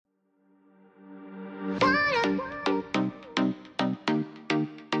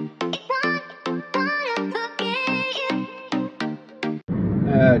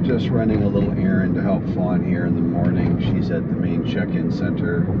Just running a little errand to help Fawn here in the morning. She's at the main check-in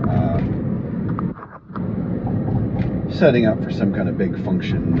center, setting up for some kind of big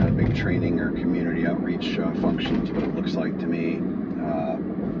function, big training or community outreach functions, what it looks like to me.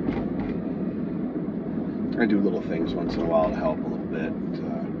 I do little things once in a while to help a little bit.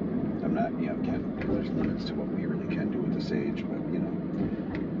 I'm not, again, there's limits to what we really can do at this age, but,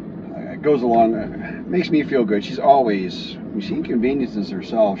 it goes along, makes me feel good. She's always, she inconveniences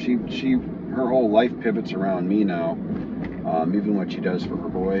herself. Her whole life pivots around me now, even what she does for her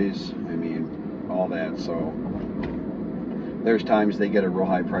boys, all that, so there's times they get a real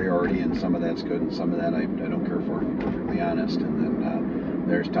high priority, and some of that's good, and some of that I don't care for, to be perfectly honest, and then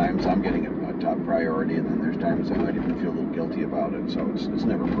there's times I'm getting a top priority, and then there's times I might even feel a little guilty about it, so it's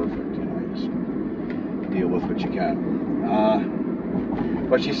never perfect, you just deal with what you can.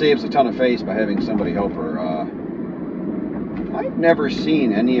 But she saves a ton of face by having somebody help her. I've never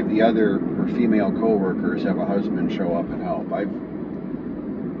seen any of the other her female co-workers have a husband show up and help.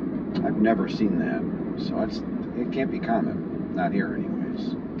 I've never seen that, so it can't be common, not here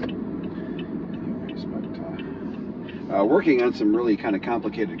anyways. But working on some really kind of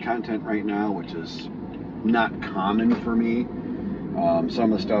complicated content right now, which is not common for me.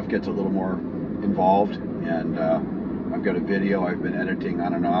 Some of the stuff gets a little more involved, and I've got a video I've been editing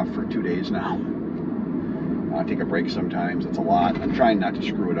on and off for 2 days now. I take a break sometimes. It's a lot. I'm trying not to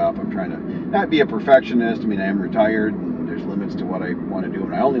screw it up. I'm trying to not be a perfectionist. I am retired, and there's limits to what I want to do,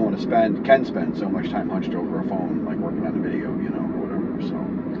 and I only want to can spend so much time hunched over a phone, like working on a video, or whatever. So,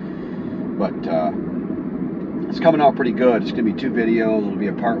 but it's coming out pretty good. It's going to be 2 videos. It'll be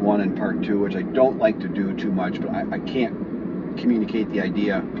a part 1 and part 2, which I don't like to do too much, but I can't communicate the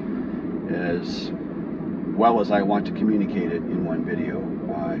idea as well as I want to communicate it in one video.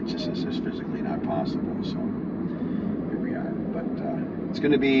 It's just physically not possible, so here we are. But it's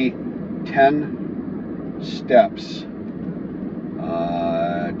going to be 10 steps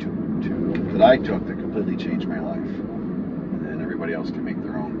that I took that completely changed my life, and then everybody else can make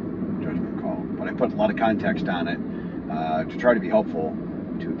their own judgment call. But I put a lot of context on it to try to be helpful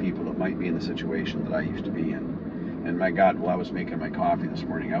to people that might be in the situation that I used to be in. And my God, while I was making my coffee this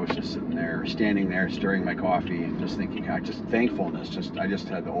morning, I was just standing there, stirring my coffee, and just thinking, just thankfulness. I just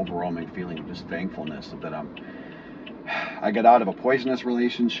had the overwhelming feeling of just thankfulness that I got out of a poisonous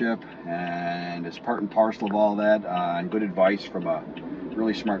relationship, and it's part and parcel of all that. And good advice from a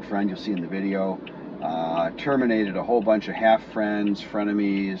really smart friend you'll see in the video. Terminated a whole bunch of half friends,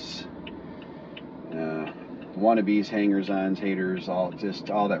 frenemies, wannabes, hangers-ons, haters, all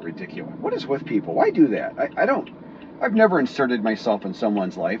that ridiculous. What is with people? Why do that? I've never inserted myself in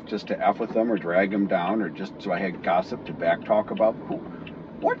someone's life just to F with them or drag them down or just so I had gossip to backtalk about.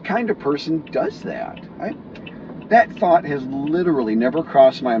 What kind of person does that? That thought has literally never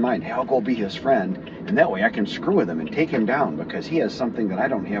crossed my mind. Hey, I'll go be his friend, and that way I can screw with him and take him down because he has something that I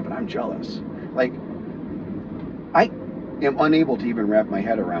don't have and I'm jealous. Like, I am unable to even wrap my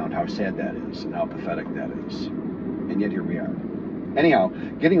head around how sad that is and how pathetic that is. And yet here we are. Anyhow,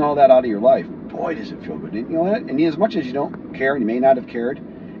 getting all that out of your life, boy, does it feel good. And, and as much as you don't care, and you may not have cared,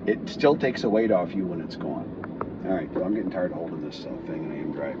 it still takes a weight off you when it's gone. All right, well, I'm getting tired of holding this thing, and I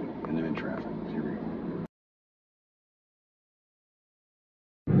am driving, and I'm in traffic. Here we go.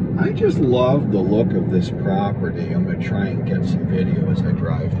 I just love the look of this property. I'm going to try and get some video as I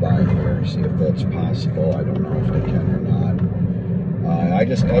drive by here, see if that's possible. I don't know if I can or not. I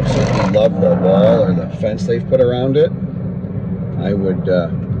just absolutely love the wall or the fence they've put around it. I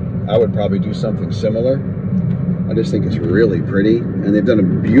would probably do something similar. I just think it's really pretty, and they've done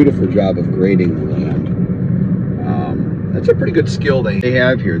a beautiful job of grading the land. That's a pretty good skill they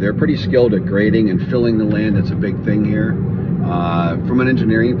have here. They're pretty skilled at grading and filling the land. That's a big thing here. From an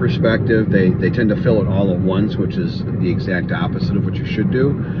engineering perspective, they tend to fill it all at once, which is the exact opposite of what you should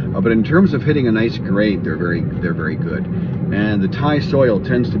do. But in terms of hitting a nice grade, they're very good. And the Thai soil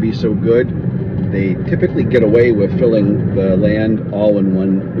tends to be so good, they typically get away with filling the land all in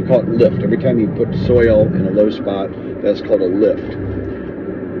one. We call it lift. Every time you put soil in a low spot, that's called a lift.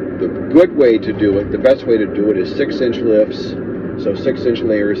 The good way to do it, the best way to do it is 6-inch lifts, so 6-inch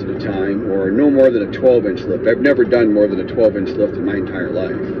layers at a time, or no more than a 12-inch lift. I've never done more than a 12-inch lift in my entire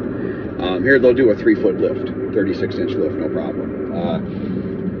life. Here they'll do a 3-foot lift, 36-inch lift, no problem.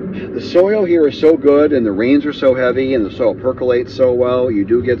 The soil here is so good, and the rains are so heavy, and the soil percolates so well. You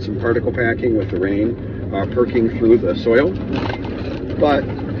do get some particle packing with the rain perking through the soil. But,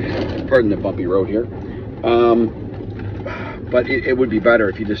 pardon the bumpy road here. But it would be better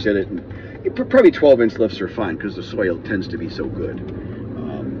if you just did it. Probably 12-inch lifts are fine because the soil tends to be so good.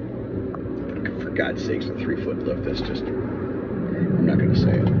 But for God's sakes, a 3-foot lift, that's just... I'm not going to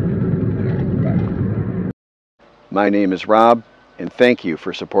say it. Bye. My name is Rob, and thank you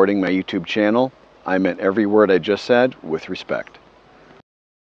for supporting my YouTube channel. I meant every word I just said with respect.